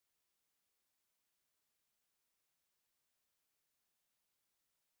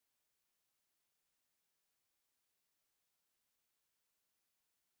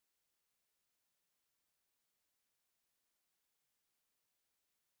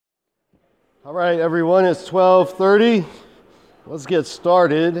All right, everyone, it's 12:30. Let's get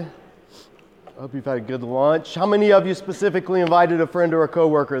started. I hope you've had a good lunch. How many of you specifically invited a friend or a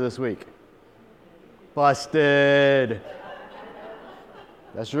coworker this week? Busted.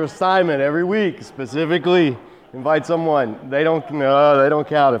 That's your assignment every week. Specifically invite someone. They don't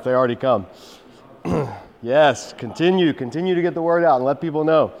count if they already come. Yes, continue to get the word out and let people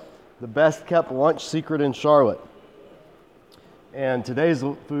know. The best kept lunch secret in Charlotte. And today's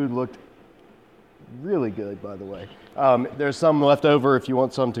food looked really good, by the way. There's some left over. If you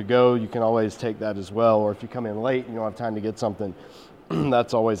want some to go, you can always take that as well. Or if you come in late and you don't have time to get something,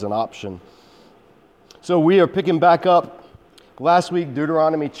 that's always an option. So we are picking back up. Last week,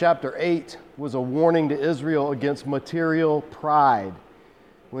 Deuteronomy chapter 8 was a warning to Israel against material pride.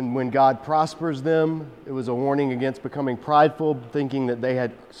 When God prospers them, it was a warning against becoming prideful, thinking that they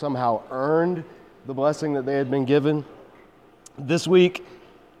had somehow earned the blessing that they had been given. This week,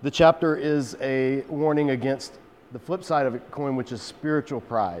 the chapter is a warning against the flip side of a coin, which is spiritual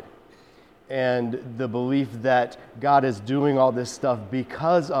pride and the belief that God is doing all this stuff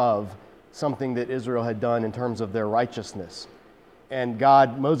because of something that Israel had done in terms of their righteousness. And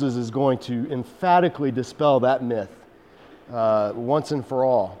Moses is going to emphatically dispel that myth once and for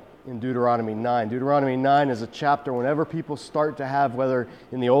all in Deuteronomy 9. Deuteronomy 9 is a chapter whenever people start to have, whether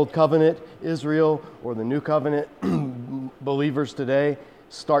in the Old Covenant, Israel, or the New Covenant, believers today,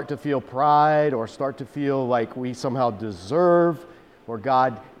 start to feel pride or start to feel like we somehow deserve, or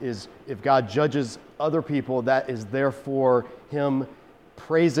if God judges other people, that is therefore Him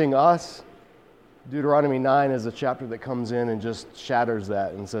praising us. Deuteronomy 9 is a chapter that comes in and just shatters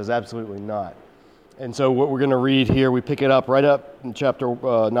that and says absolutely not. And so what we're going to read here, we pick it up right up in chapter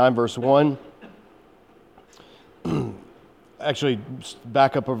 9, verse 1. Actually,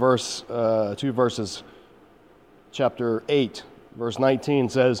 back up a verse, 2 verses. Chapter 8, verse 19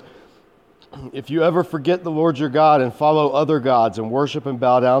 says, "If you ever forget the Lord your God and follow other gods and worship and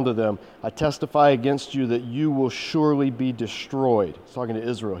bow down to them, I testify against you that you will surely be destroyed." He's talking to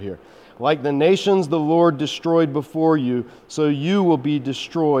Israel here. "Like the nations the Lord destroyed before you, so you will be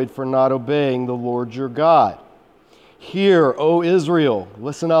destroyed for not obeying the Lord your God. Hear, O Israel,"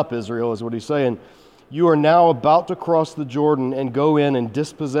 listen up, Israel, is what he's saying. "You are now about to cross the Jordan and go in and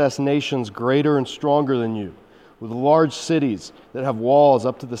dispossess nations greater and stronger than you, with large cities that have walls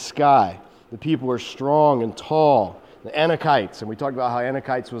up to the sky. The people are strong and tall. The Anakites," and we talked about how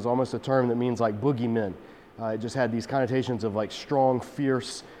Anakites was almost a term that means like boogeymen. It just had these connotations of like strong,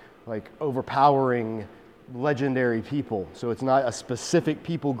 fierce, like overpowering, legendary people. So it's not a specific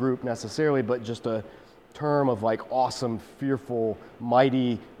people group necessarily, but just a term of like awesome, fearful,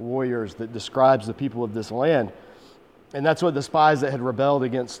 mighty warriors that describes the people of this land. And that's what the spies that had rebelled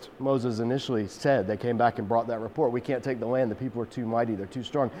against Moses initially said. They came back and brought that report. We can't take the land. The people are too mighty. They're too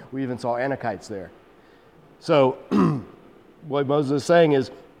strong. We even saw Anakites there. So what Moses is saying is,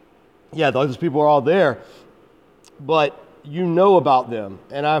 yeah, those people are all there, but you know about them.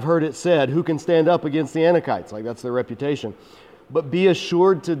 And I've heard it said, who can stand up against the Anakites? Like that's their reputation. But be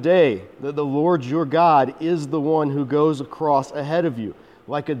assured today that the Lord your God is the one who goes across ahead of you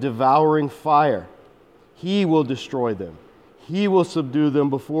like a devouring fire. He will destroy them. He will subdue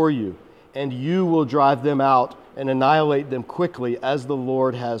them before you, and you will drive them out and annihilate them quickly as the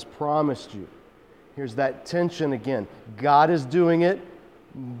Lord has promised you. Here's that tension again. God is doing it,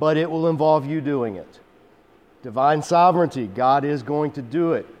 but it will involve you doing it. Divine sovereignty, God is going to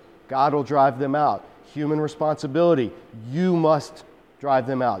do it. God will drive them out. Human responsibility, you must drive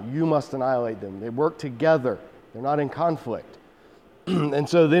them out. You must annihilate them. They work together. They're not in conflict. And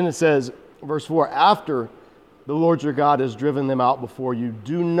so then it says, verse 4, "After the Lord your God has driven them out before you,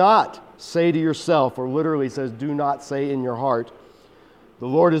 do not say to yourself," or literally says, do not say in your heart, "The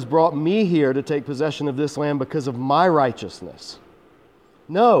Lord has brought me here to take possession of this land because of my righteousness."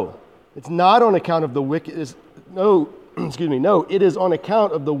 No, it's not on account of the wickedness. No, it is on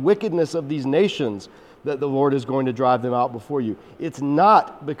account of the wickedness of these nations that the Lord is going to drive them out before you. It's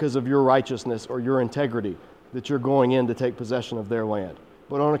not because of your righteousness or your integrity that you're going in to take possession of their land.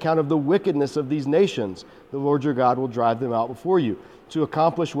 But on account of the wickedness of these nations, the Lord your God will drive them out before you to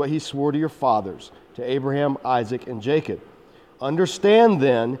accomplish what he swore to your fathers, to Abraham, Isaac, and Jacob. Understand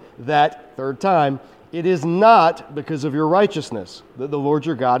then that, third time, it is not because of your righteousness that the Lord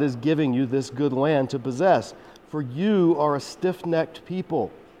your God is giving you this good land to possess, for you are a stiff-necked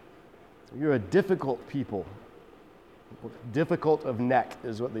people. You're a difficult people. Difficult of neck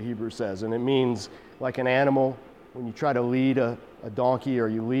is what the Hebrew says, and it means like an animal. When you try to lead a donkey or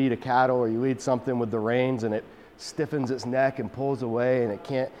you lead a cattle or you lead something with the reins and it stiffens its neck and pulls away and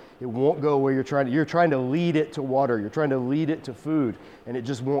it won't go where you're trying to lead it to water, you're trying to lead it to food and it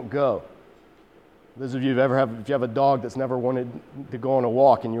just won't go. Those of you if you have a dog that's never wanted to go on a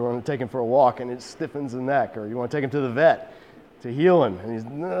walk and you want to take him for a walk and it stiffens the neck, or you want to take him to the vet to heal him, and he's,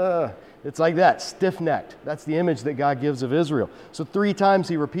 it's like that, stiff-necked. That's the image that God gives of Israel. So 3 times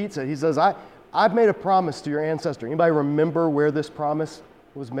he repeats it. He says, I've made a promise to your ancestor. Anybody remember where this promise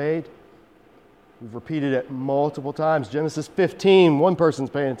was made? We've repeated it multiple times. Genesis 15, one person's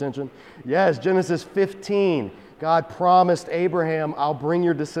paying attention. Yes, Genesis 15. God promised Abraham, I'll bring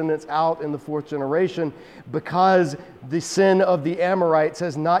your descendants out in the 4th generation because the sin of the Amorites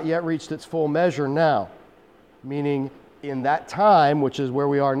has not yet reached its full measure now. Meaning, in that time, which is where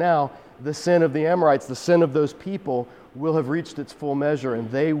we are now, the sin of the Amorites, the sin of those people, will have reached its full measure and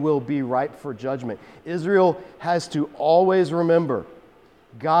they will be ripe for judgment. Israel has to always remember,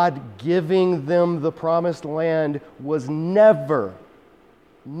 God giving them the promised land was never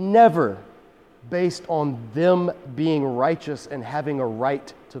based on them being righteous and having a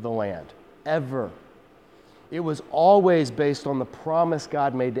right to the land, ever. It was always based on the promise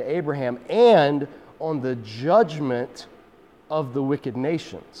God made to Abraham and on the judgment of the wicked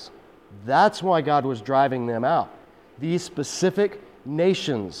nations. That's why God was driving them out. These specific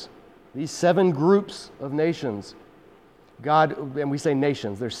nations, these 7 groups of nations, God, and we say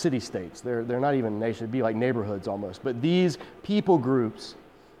nations, they're city-states. They're not even nations, it'd be like neighborhoods almost. But these people groups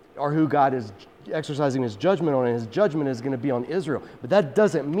are who God is exercising his judgment on, and his judgment is going to be on Israel. But that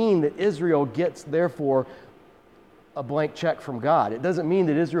doesn't mean that Israel gets, therefore, a blank check from God. It doesn't mean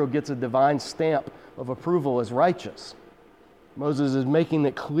that Israel gets a divine stamp of approval as righteous. Moses is making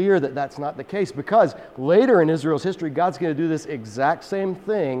it clear that that's not the case, because later in Israel's history, God's going to do this exact same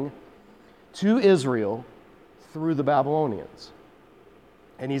thing to Israel through the Babylonians.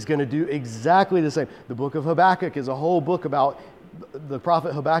 And he's going to do exactly the same. The book of Habakkuk is a whole book about the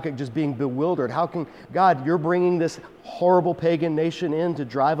prophet Habakkuk just being bewildered. How can, God, you're bringing this horrible pagan nation in to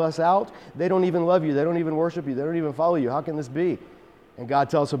drive us out? They don't even love you. They don't even worship you. They don't even follow you. How can this be? And God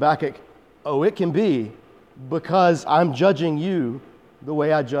tells Habakkuk, oh, it can be because I'm judging you the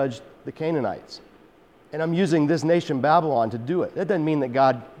way I judged the Canaanites. And I'm using this nation Babylon to do it. That doesn't mean that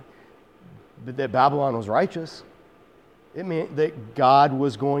Babylon was righteous. It meant that God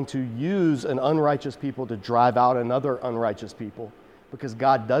was going to use an unrighteous people to drive out another unrighteous people, because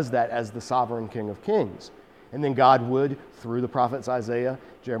God does that as the sovereign King of Kings. And then God would, through the prophets Isaiah,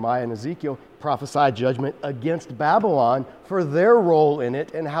 Jeremiah, and Ezekiel, prophesy judgment against Babylon for their role in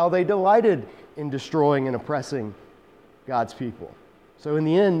it and how they delighted in destroying and oppressing God's people. So in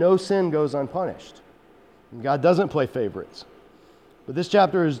the end, no sin goes unpunished. And God doesn't play favorites. But this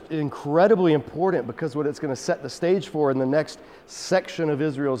chapter is incredibly important because what it's going to set the stage for in the next section of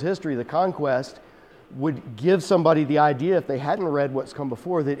Israel's history, the conquest, would give somebody the idea, if they hadn't read what's come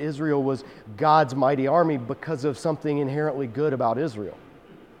before, that Israel was God's mighty army because of something inherently good about Israel.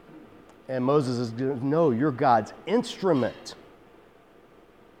 And Moses is going, no, you're God's instrument.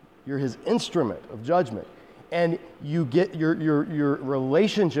 You're his instrument of judgment. And you get your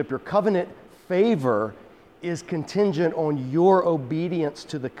relationship, your covenant favor is contingent on your obedience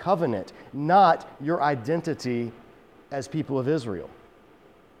to the covenant, not your identity as people of Israel.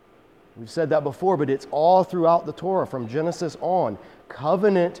 We've said that before, but it's all throughout the Torah from Genesis on.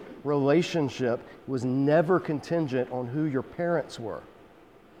 Covenant relationship was never contingent on who your parents were.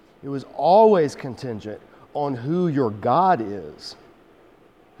 It was always contingent on who your God is,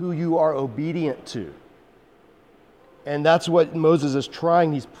 who you are obedient to. And that's what Moses is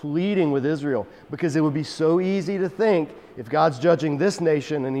trying. He's pleading with Israel, because it would be so easy to think if God's judging this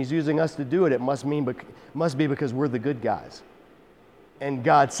nation and he's using us to do it, it must be because we're the good guys. And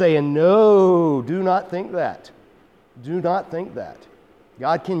God's saying, no, do not think that. Do not think that.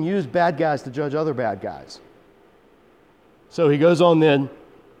 God can use bad guys to judge other bad guys. So he goes on then,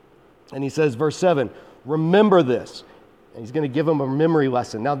 and he says, verse 7, remember this. And he's going to give them a memory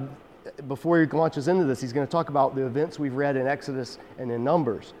lesson. Now, before he launches into this, he's going to talk about the events we've read in Exodus and in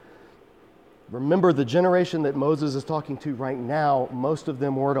Numbers. Remember, the generation that Moses is talking to right now, most of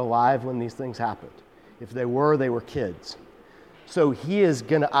them weren't alive when these things happened. If they were kids. So he is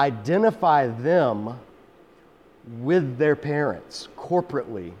going to identify them with their parents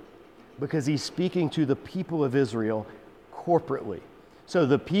corporately, because he's speaking to the people of Israel corporately. So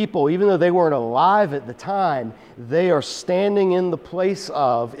the people, even though they weren't alive at the time, they are standing in the place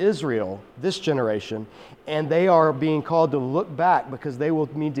of Israel, this generation, and they are being called to look back because they will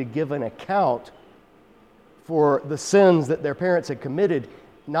need to give an account for the sins that their parents had committed,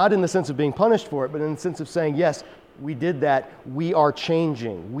 not in the sense of being punished for it, but in the sense of saying, yes, we did that, we are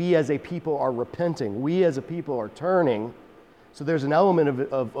changing, we as a people are repenting, we as a people are turning. So there's an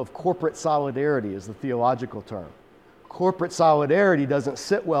element of corporate solidarity is the theological term. Corporate solidarity doesn't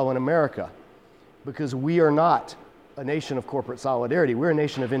sit well in America. because we are not a nation of corporate solidarity. We're a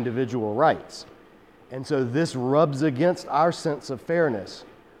nation of individual rights. And so this rubs against our sense of fairness.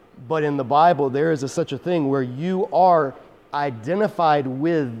 But in the Bible, there is such a thing where you are identified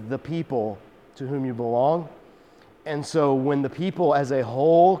with the people to whom you belong. And so when the people as a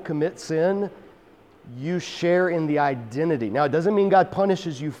whole commit sin, you share in the identity. Now, it doesn't mean God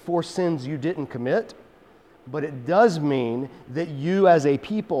punishes you for sins you didn't commit, but it does mean that you as a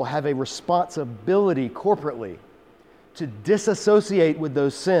people have a responsibility corporately to disassociate with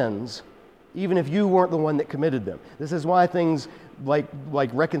those sins, even if you weren't the one that committed them. This is why things like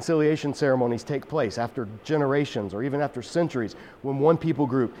reconciliation ceremonies take place after generations or even after centuries. When one people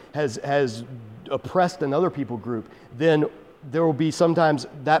group has oppressed another people group, then there will be sometimes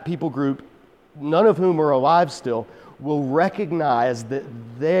that people group, none of whom are alive still, will recognize that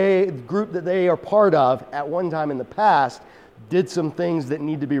the group that they are part of at one time in the past did some things that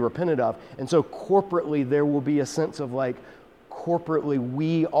need to be repented of. And so corporately, there will be a sense of corporately,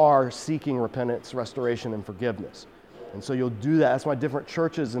 we are seeking repentance, restoration, and forgiveness. And so you'll do that. That's why different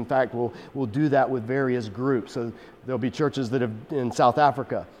churches, in fact, will do that with various groups. So there'll be churches that have, in South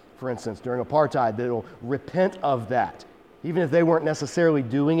Africa, for instance, during apartheid, that will repent of that. Even if they weren't necessarily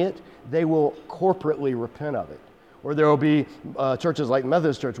doing it, they will corporately repent of it. Or there will be churches like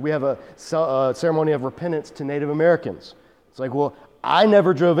Methodist Church. We have a ceremony of repentance to Native Americans. It's like, well, I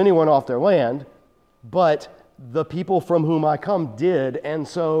never drove anyone off their land, but the people from whom I come did, and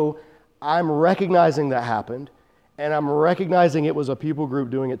so I'm recognizing that happened, and I'm recognizing it was a people group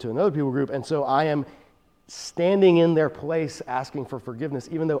doing it to another people group, and so I am standing in their place asking for forgiveness,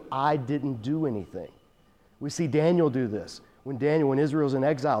 even though I didn't do anything. We see Daniel do this. When Israel's in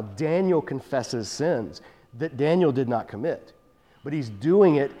exile, Daniel confesses sins that Daniel did not commit, but he's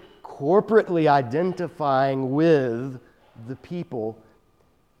doing it corporately identifying with the people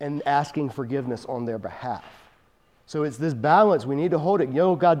and asking forgiveness on their behalf. So it's this balance. We need to hold it.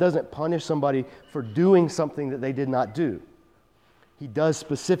 God doesn't punish somebody for doing something that they did not do. He does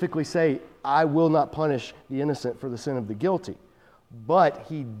specifically say, I will not punish the innocent for the sin of the guilty. But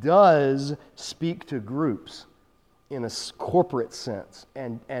he does speak to groups in a corporate sense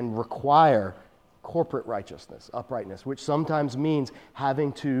and require corporate righteousness, uprightness, which sometimes means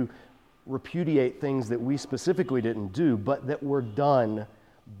having to repudiate things that we specifically didn't do, but that were done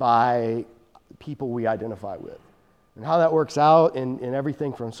by people we identify with. And how that works out in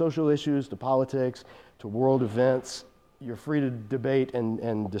everything from social issues to politics to world events, you're free to debate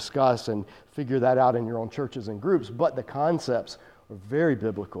and discuss and figure that out in your own churches and groups, but the concepts are very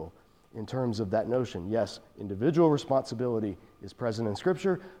biblical in terms of that notion. Yes, individual responsibility is present in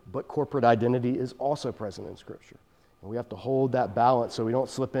Scripture, but corporate identity is also present in Scripture. And we have to hold that balance so we don't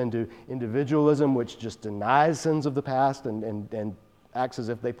slip into individualism, which just denies sins of the past and acts as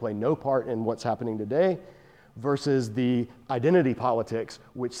if they play no part in what's happening today, versus the identity politics,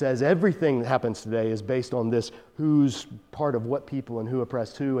 which says everything that happens today is based on this who's part of what people and who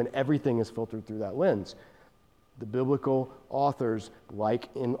oppressed who, and everything is filtered through that lens. The biblical authors, like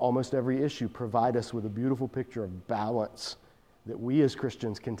in almost every issue, provide us with a beautiful picture of balance that we as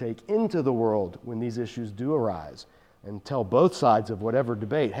Christians can take into the world when these issues do arise and tell both sides of whatever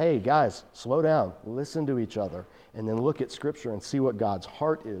debate, hey guys, slow down, listen to each other, and then look at Scripture and see what God's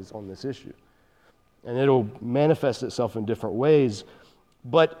heart is on this issue. And it'll manifest itself in different ways.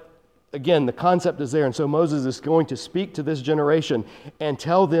 But again, the concept is there. And so Moses is going to speak to this generation and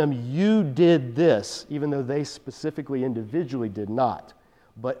tell them, you did this, even though they specifically, individually did not.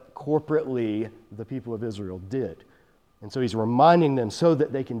 But corporately, the people of Israel did. And so he's reminding them so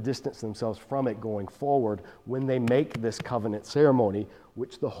that they can distance themselves from it going forward when they make this covenant ceremony,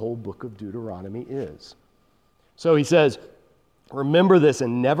 which the whole book of Deuteronomy is. So he says, remember this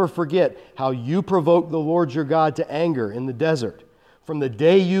and never forget how you provoked the Lord your God to anger in the desert. From the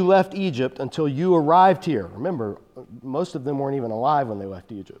day you left Egypt until you arrived here. Remember, most of them weren't even alive when they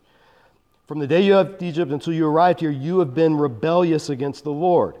left Egypt. From the day you left Egypt until you arrived here, you have been rebellious against the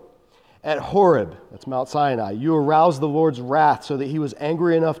Lord. At Horeb, that's Mount Sinai, you aroused the Lord's wrath so that he was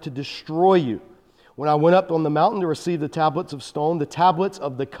angry enough to destroy you. When I went up on the mountain to receive the tablets of stone, the tablets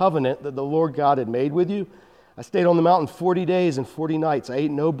of the covenant that the Lord God had made with you, I stayed on the mountain 40 days and 40 nights. I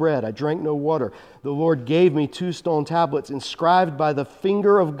ate no bread. I drank no water. The Lord gave me 2 stone tablets inscribed by the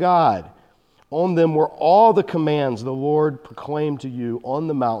finger of God. On them were all the commands the Lord proclaimed to you on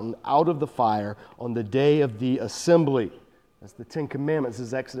the mountain out of the fire on the day of the assembly. That's the 10 Commandments. This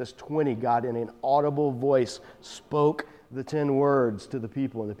is Exodus 20. God in an audible voice spoke the 10 words to the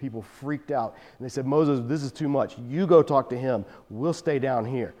people, and the people freaked out. And they said, Moses, this is too much. You go talk to him. We'll stay down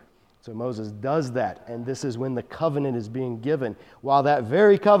here. So Moses does that, and this is when the covenant is being given. While that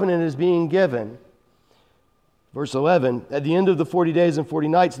very covenant is being given, Verse 11, at the end of the 40 days and 40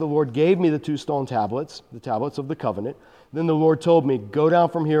 nights, the Lord gave me the 2 stone tablets, the tablets of the covenant. Then the Lord told me, go down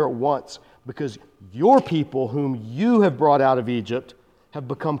from here at once, because your people whom you have brought out of Egypt have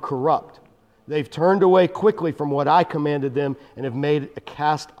become corrupt. They've turned away quickly from what I commanded them and have made a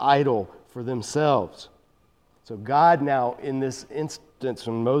cast idol for themselves. So God now, in this instance,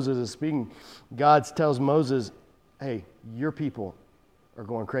 when Moses is speaking, God tells Moses, hey, your people are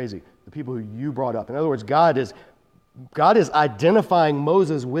going crazy. The people who you brought up. In other words, God is identifying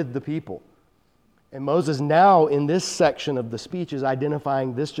Moses with the people. And Moses now, in this section of the speech, is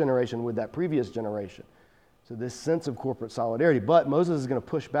identifying this generation with that previous generation. So this sense of corporate solidarity. But Moses is going to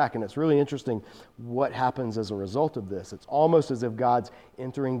push back, and it's really interesting what happens as a result of this. It's almost as if God's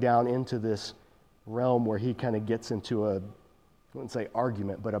entering down into this realm where he kind of gets into I wouldn't say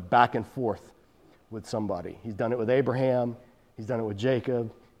argument, but a back and forth with somebody. He's done it with Abraham. He's done it with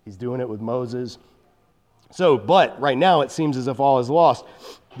Jacob. He's doing it with Moses. So, but right now it seems as if all is lost.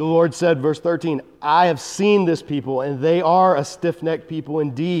 The Lord said, verse 13, I have seen this people, and they are a stiff-necked people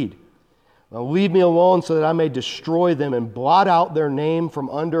indeed. Now leave me alone so that I may destroy them and blot out their name from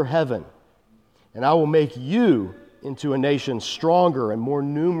under heaven. And I will make you into a nation stronger and more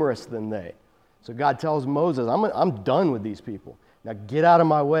numerous than they. So God tells Moses, I'm done with these people. Now get out of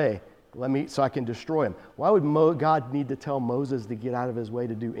my way. So I can destroy them. Why would God need to tell Moses to get out of his way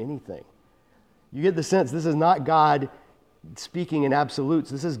to do anything? You get the sense this is not God speaking in absolutes.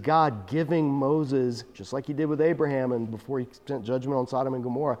 This is God giving Moses, just like he did with Abraham and before he sent judgment on Sodom and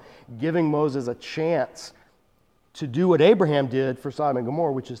Gomorrah, giving Moses a chance to do what Abraham did for Sodom and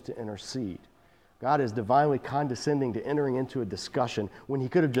Gomorrah, which is to intercede. God is divinely condescending to entering into a discussion when he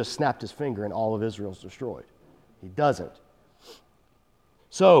could have just snapped his finger and all of Israel's destroyed. He doesn't.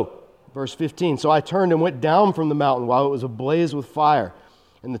 So, verse 15, so I turned and went down from the mountain while it was ablaze with fire,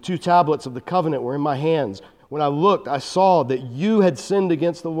 and the 2 tablets of the covenant were in my hands. When I looked, I saw that you had sinned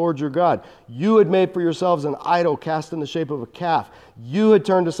against the Lord your God. You had made for yourselves an idol cast in the shape of a calf. You had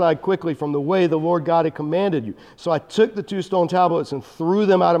turned aside quickly from the way the Lord God had commanded you. So I took the 2 stone tablets and threw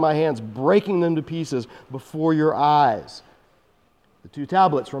them out of my hands, breaking them to pieces before your eyes. The 2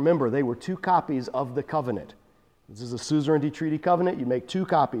 tablets, remember, they were 2 copies of the covenant. This is a suzerainty treaty covenant. You make 2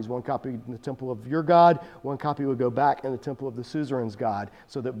 copies. 1 copy in the temple of your God. 1 copy would go back in the temple of the suzerain's God,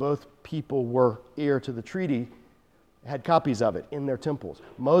 so that both people were heir to the treaty, had copies of it in their temples.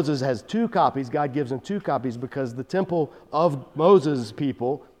 Moses has 2 copies. God gives him 2 copies because the temple of Moses'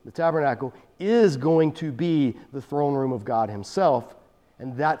 people, the tabernacle, is going to be the throne room of God himself.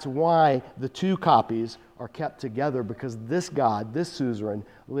 And that's why the 2 copies are kept together, because this God, this suzerain,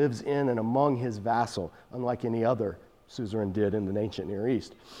 lives in and among his vassal, unlike any other suzerain did in the ancient Near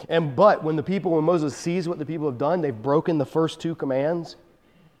East. But when Moses sees what the people have done, they've broken the first 2 commands,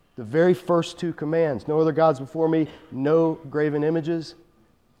 the very first 2 commands, no other gods before me, no graven images.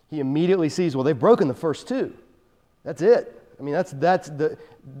 He immediately sees, well, they've broken the first 2. That's it. I mean, I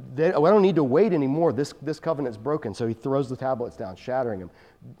don't need to wait anymore. This covenant's broken. So he throws the tablets down, shattering them.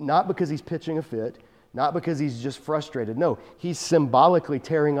 Not because he's pitching a fit, not because he's just frustrated. No, he's symbolically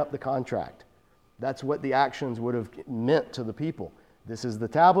tearing up the contract. That's what the actions would have meant to the people. This is the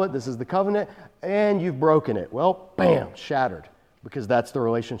tablet, this is the covenant, and you've broken it. Well, bam, shattered. Because that's the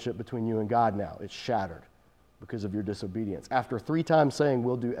relationship between you and God now. It's shattered because of your disobedience. After 3 times saying,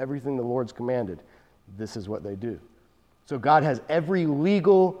 we'll do everything the Lord's commanded, this is what they do. So God has every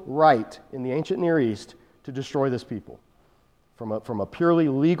legal right in the ancient Near East to destroy this people. From a purely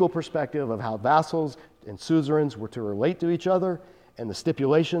legal perspective of how vassals and suzerains were to relate to each other and the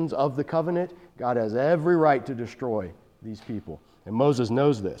stipulations of the covenant, God has every right to destroy these people. And Moses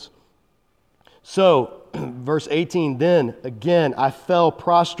knows this. So, verse 18, then again I fell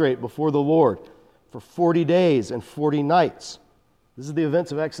prostrate before the Lord for 40 days and 40 nights. This is the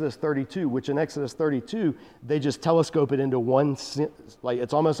events of Exodus 32, which in Exodus 32, they just telescope it into one,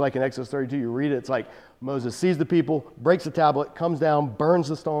 it's almost like in Exodus 32, you read it, it's like Moses sees the people, breaks the tablet, comes down, burns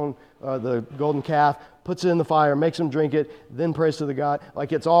the stone, the golden calf, puts it in the fire, makes them drink it, then prays to the God.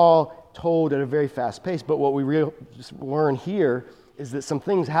 Like it's all told at a very fast pace. But what we learn here is that some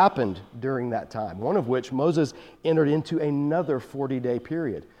things happened during that time, one of which Moses entered into another 40-day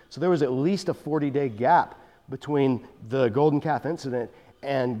period. So there was at least a 40-day gap between the golden calf incident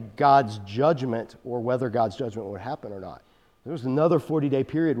and God's judgment, or whether God's judgment would happen or not. There was another 40-day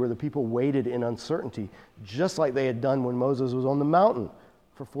period where the people waited in uncertainty, just like they had done when Moses was on the mountain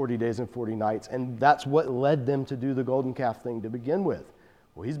for 40 days and 40 nights. And that's what led them to do the golden calf thing to begin with.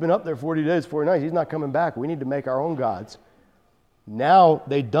 Well, he's been up there 40 days, 40 nights. He's not coming back. We need to make our own gods. Now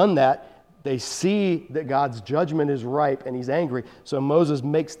they've done that. they see that God's judgment is ripe and he's angry. So Moses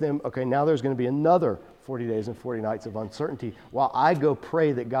makes them, okay, now there's going to be another 40 days and 40 nights of uncertainty while I go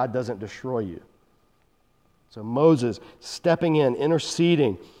pray that God doesn't destroy you. So Moses stepping in,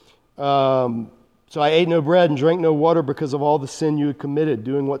 interceding. So I ate no bread and drank no water because of all the sin you had committed,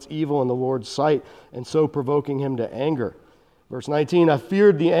 doing what's evil in the Lord's sight, and so provoking him to anger. Verse 19, I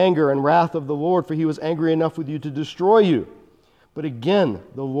feared the anger and wrath of the Lord, for he was angry enough with you to destroy you. But again,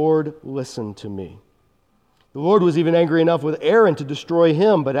 the Lord listened to me. The Lord was even angry enough with Aaron to destroy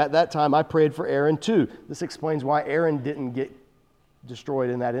him, but at that time I prayed for Aaron too. This explains why Aaron didn't get destroyed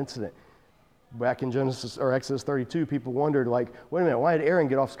in that incident. Back in Genesis or Exodus 32, people wondered, like, wait a minute, why did Aaron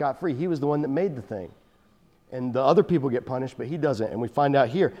get off scot-free? He was the one that made the thing. And the other people get punished, but he doesn't. And we find out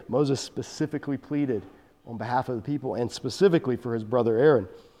here, Moses specifically pleaded on behalf of the people and specifically for his brother Aaron.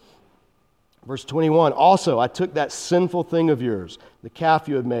 Verse 21, also I took that sinful thing of yours, the calf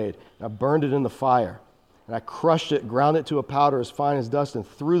you had made, and I burned it in the fire. And I crushed it, ground it to a powder as fine as dust, and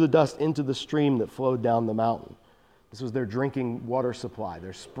threw the dust into the stream that flowed down the mountain. This was their drinking water supply,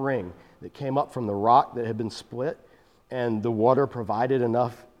 their spring that came up from the rock that had been split, and the water provided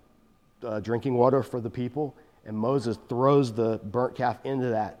enough drinking water for the people, and Moses throws the burnt calf into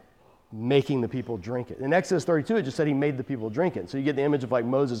that, making the people drink it. In Exodus 32, it just said he made the people drink it. So you get the image of like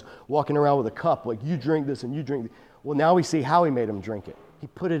Moses walking around with a cup, like you drink this and you drink this. Well, now we see how he made them drink it. He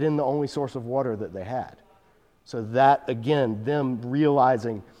put it in the only source of water that they had. So that, again, them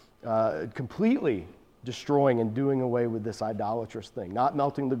realizing completely destroying and doing away with this idolatrous thing, not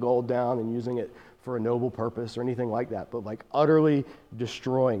melting the gold down and using it for a noble purpose or anything like that, but like utterly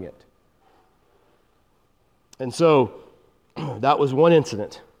destroying it. And so that was one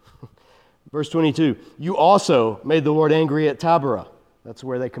incident. Verse 22, you also made the Lord angry at Taberah. That's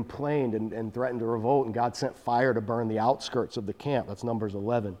where they complained and threatened to revolt, and God sent fire to burn the outskirts of the camp. That's Numbers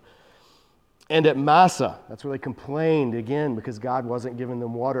 11. And at Massah, that's where they complained again because God wasn't giving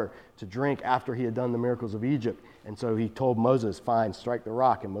them water to drink after he had done the miracles of Egypt. And so he told Moses, fine, strike the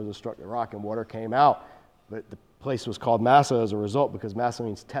rock. And Moses struck the rock and water came out. But the place was called Massah as a result because Massah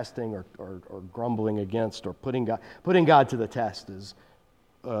means testing or grumbling against or putting God to the test is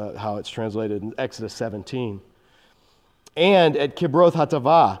how it's translated in Exodus 17. And at Kibroth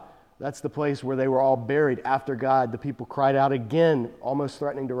Hattaavah, that's the place where they were all buried after God. The people cried out again, almost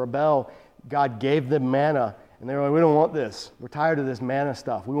threatening to rebel. God gave them manna, and they were like, we don't want this. We're tired of this manna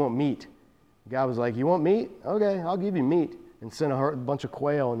stuff. We want meat. God was like, you want meat? Okay, I'll give you meat. And sent a bunch of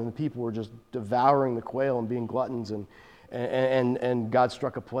quail, and then the people were just devouring the quail and being gluttons, and God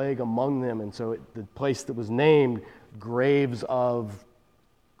struck a plague among them. And so the place that was named Graves of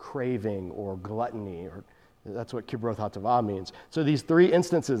Craving or Gluttony, or that's what Kibroth Hattaavah means. So these three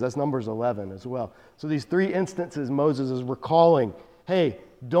instances, that's Numbers 11 as well. So these three instances, Moses is recalling, hey,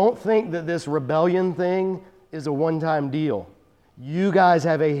 don't think that this rebellion thing is a one-time deal. You guys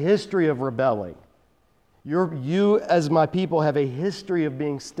have a history of rebelling. You, as my people, have a history of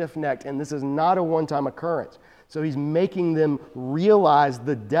being stiff-necked, and this is not a one-time occurrence. So he's making them realize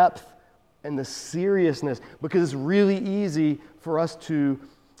the depth and the seriousness, because it's really easy for us to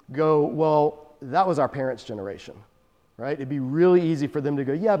go, well, that was our parents' generation, right? It'd be really easy for them to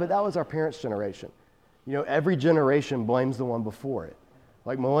go, yeah, but that was our parents' generation. You know, every generation blames the one before it.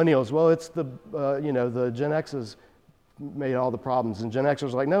 Like millennials, well, it's the Gen X's made all the problems. And Gen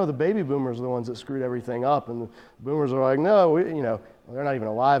Xers are like, no, the baby boomers are the ones that screwed everything up. And the boomers are like, no, they're not even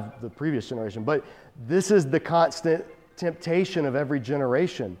alive, the previous generation. But this is the constant temptation of every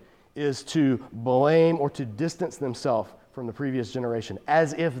generation, is to blame or to distance themselves from the previous generation,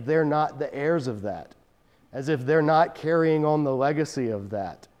 as if they're not the heirs of that, as if they're not carrying on the legacy of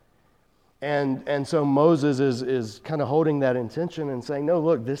that. And so Moses is kind of holding that intention and saying, no,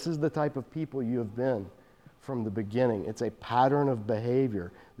 look, this is the type of people you have been from the beginning. It's a pattern of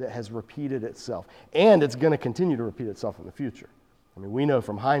behavior that has repeated itself. And it's going to continue to repeat itself in the future. I mean, we know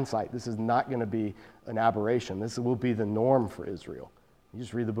from hindsight, this is not going to be an aberration. This will be the norm for Israel. You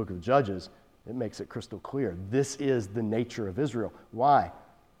just read the book of Judges, it makes it crystal clear. This is the nature of Israel. Why?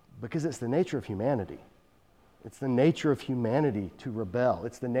 Because it's the nature of humanity. It's the nature of humanity to rebel.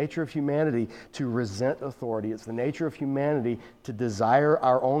 It's the nature of humanity to resent authority. It's the nature of humanity to desire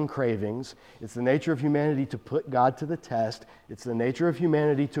our own cravings. It's the nature of humanity to put God to the test. It's the nature of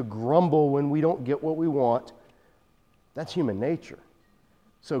humanity to grumble when we don't get what we want. That's human nature.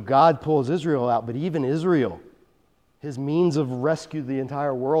 So God pulls Israel out, but even Israel, his means of rescue the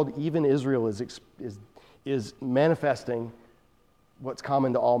entire world, even Israel is manifesting what's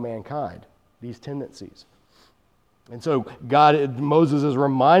common to all mankind, these tendencies. And so Moses is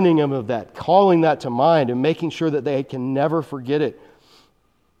reminding them of that, calling that to mind and making sure that they can never forget it.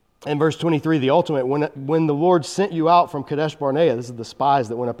 And verse 23, the ultimate, when the Lord sent you out from Kadesh Barnea, this is the spies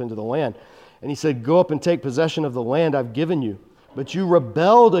that went up into the land, and he said, go up and take possession of the land I've given you. But you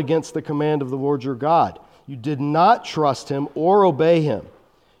rebelled against the command of the Lord your God. You did not trust him or obey him.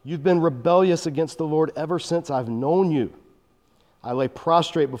 You've been rebellious against the Lord ever since I've known you. I lay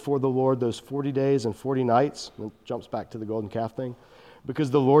prostrate before the Lord those 40 days and 40 nights. And it jumps back to the golden calf thing. Because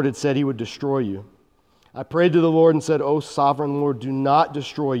the Lord had said he would destroy you. I prayed to the Lord and said, O sovereign Lord, do not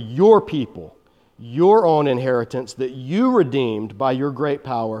destroy your people, your own inheritance that you redeemed by your great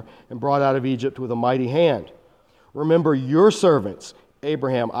power and brought out of Egypt with a mighty hand. Remember your servants,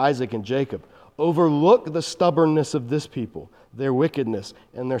 Abraham, Isaac, and Jacob. Overlook the stubbornness of this people, their wickedness,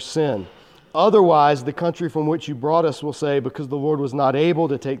 and their sin. Otherwise, the country from which you brought us will say, because the Lord was not able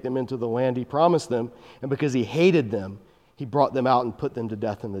to take them into the land he promised them, and because he hated them, he brought them out and put them to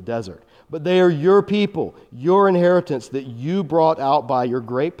death in the desert. But they are your people, your inheritance that you brought out by your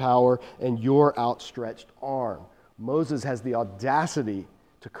great power and your outstretched arm. Moses has the audacity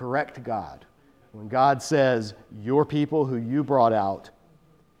to correct God. When God says, your people who you brought out,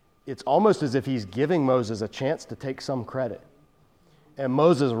 it's almost as if he's giving Moses a chance to take some credit. And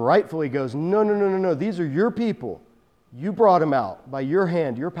Moses rightfully goes, no, these are your people. You brought them out by your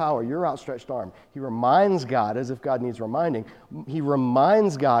hand, your power, your outstretched arm. He reminds God, as if God needs reminding, he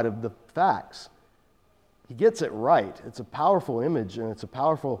reminds God of the facts. He gets it right. It's a powerful image, and it's a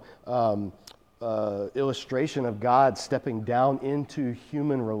powerful illustration of God stepping down into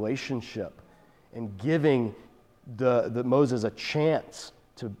human relationship and giving the Moses a chance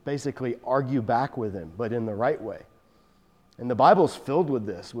to basically argue back with him, but in the right way. And the Bible's filled with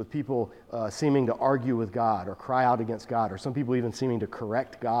this, with people seeming to argue with God or cry out against God, or some people even seeming to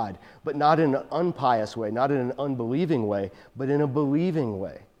correct God, but not in an unpious way, not in an unbelieving way, but in a believing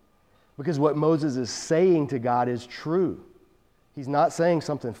way. Because what Moses is saying to God is true. He's not saying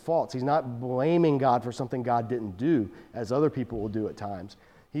something false. He's not blaming God for something God didn't do, as other people will do at times.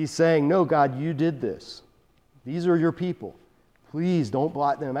 He's saying, no, God, you did this. These are your people. Please don't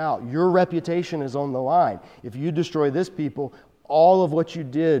blot them out. Your reputation is on the line. If you destroy this people, all of what you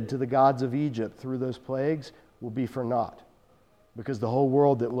did to the gods of Egypt through those plagues will be for naught. Because the whole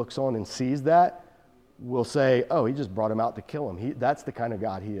world that looks on and sees that will say, oh, he just brought him out to kill him. That's the kind of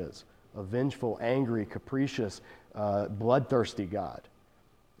God he is. A vengeful, angry, capricious, bloodthirsty God.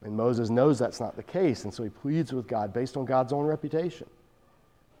 And Moses knows that's not the case, and so he pleads with God based on God's own reputation.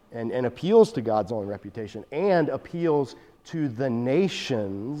 And appeals to God's own reputation, and appeals to the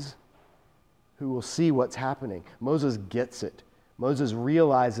nations who will see what's happening. Moses gets it. Moses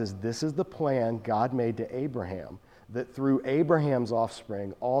realizes this is the plan God made to Abraham, that through Abraham's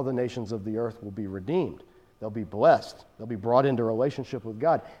offspring, all the nations of the earth will be redeemed. They'll be blessed. They'll be brought into relationship with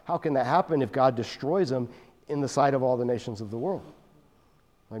God. How can that happen if God destroys them in the sight of all the nations of the world?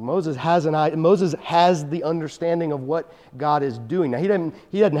 Like Moses has the understanding of what God is doing. Now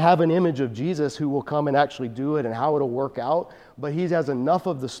he doesn't have an image of Jesus who will come and actually do it and how it'll work out, but he has enough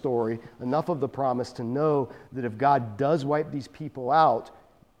of the story, enough of the promise to know that if God does wipe these people out,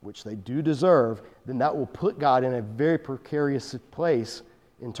 which they do deserve, then that will put God in a very precarious place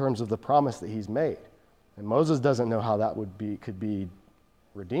in terms of the promise that he's made. And Moses doesn't know how that could be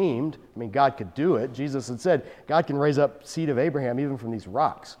redeemed. I mean, God could do it. Jesus had said, God can raise up seed of Abraham even from these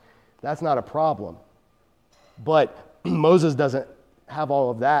rocks. That's not a problem. But Moses doesn't have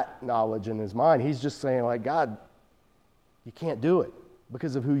all of that knowledge in his mind. He's just saying, like, God, you can't do it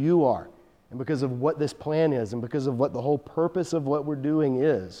because of who you are and because of what this plan is and because of what the whole purpose of what we're doing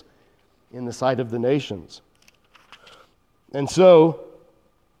is in the sight of the nations. And so,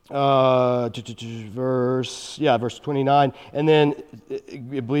 verse 29, and then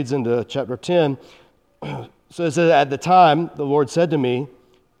it bleeds into chapter 10. So it says, at the time, the Lord said to me,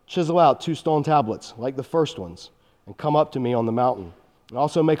 chisel out 2 stone tablets like the first ones and come up to me on the mountain. And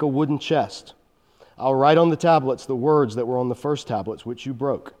also make a wooden chest. I'll write on the tablets the words that were on the first tablets, which you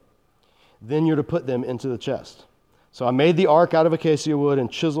broke. Then you're to put them into the chest. So I made the ark out of acacia wood and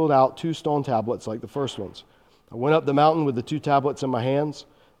chiseled out 2 stone tablets like the first ones. I went up the mountain with the 2 tablets in my hands.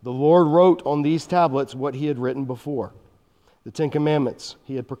 The Lord wrote on these tablets what he had written before. The 10 Commandments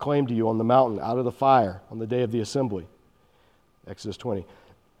he had proclaimed to you on the mountain out of the fire on the day of the assembly. Exodus 20.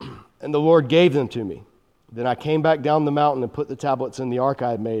 And the Lord gave them to me. Then I came back down the mountain and put the tablets in the ark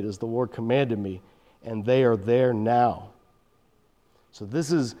I had made as the Lord commanded me, and they are there now. So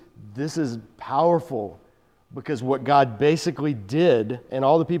this is powerful because what God basically did, and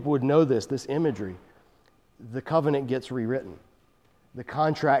all the people would know this imagery, the covenant gets rewritten. The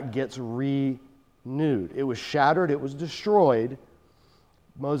contract gets renewed. It was shattered, it was destroyed,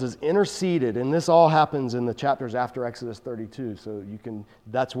 Moses interceded, and this all happens in the chapters after Exodus 32, so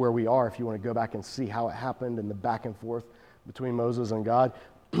that's where we are if you want to go back and see how it happened and the back and forth between Moses and God,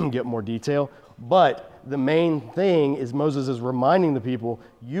 get more detail. But the main thing is Moses is reminding the people,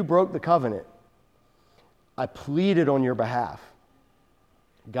 you broke the covenant. I pleaded on your behalf.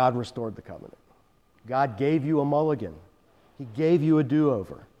 God restored the covenant. God gave you a mulligan. He gave you a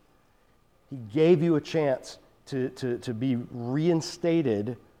do-over. He gave you a chance to be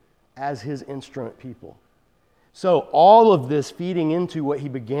reinstated as his instrument people. So all of this feeding into what he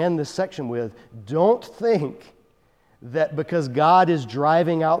began this section with, don't think that because God is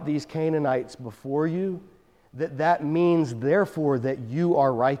driving out these Canaanites before you, that means therefore that you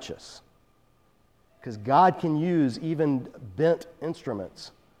are righteous. Because God can use even bent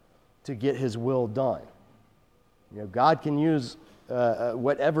instruments to get his will done. God can use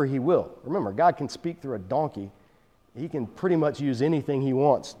whatever he will. Remember, God can speak through a donkey. He can pretty much use anything he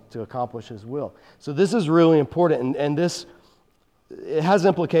wants to accomplish his will. So this is really important, and it has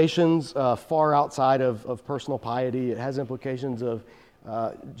implications far outside of personal piety. It has implications of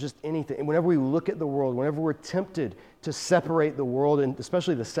just anything. Whenever we look at the world, whenever we're tempted to separate the world, and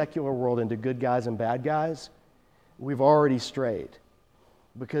especially the secular world, into good guys and bad guys, we've already strayed.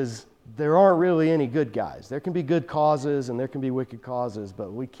 Because there aren't really any good guys. There can be good causes and there can be wicked causes,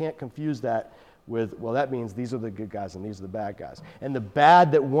 but we can't confuse that with, well, that means these are the good guys and these are the bad guys. And the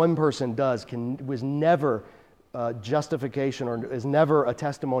bad that one person does was never justification or is never a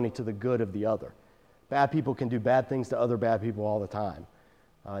testimony to the good of the other. Bad people can do bad things to other bad people all the time.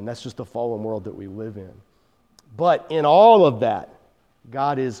 And that's just the fallen world that we live in. But in all of that,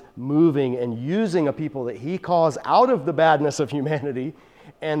 God is moving and using a people that he calls out of the badness of humanity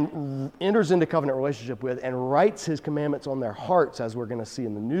and enters into covenant relationship with and writes his commandments on their hearts, as we're going to see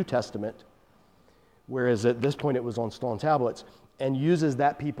in the New Testament, whereas at this point it was on stone tablets, and uses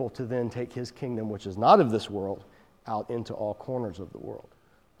that people to then take his kingdom, which is not of this world, out into all corners of the world.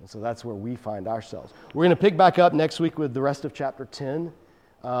 And so that's where we find ourselves. We're going to pick back up next week with the rest of chapter 10,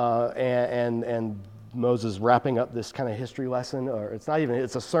 and Moses wrapping up this kind of history lesson, or it's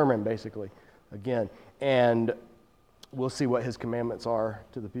a sermon basically, again, and we'll see what his commandments are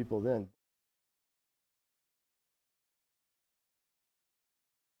to the people then.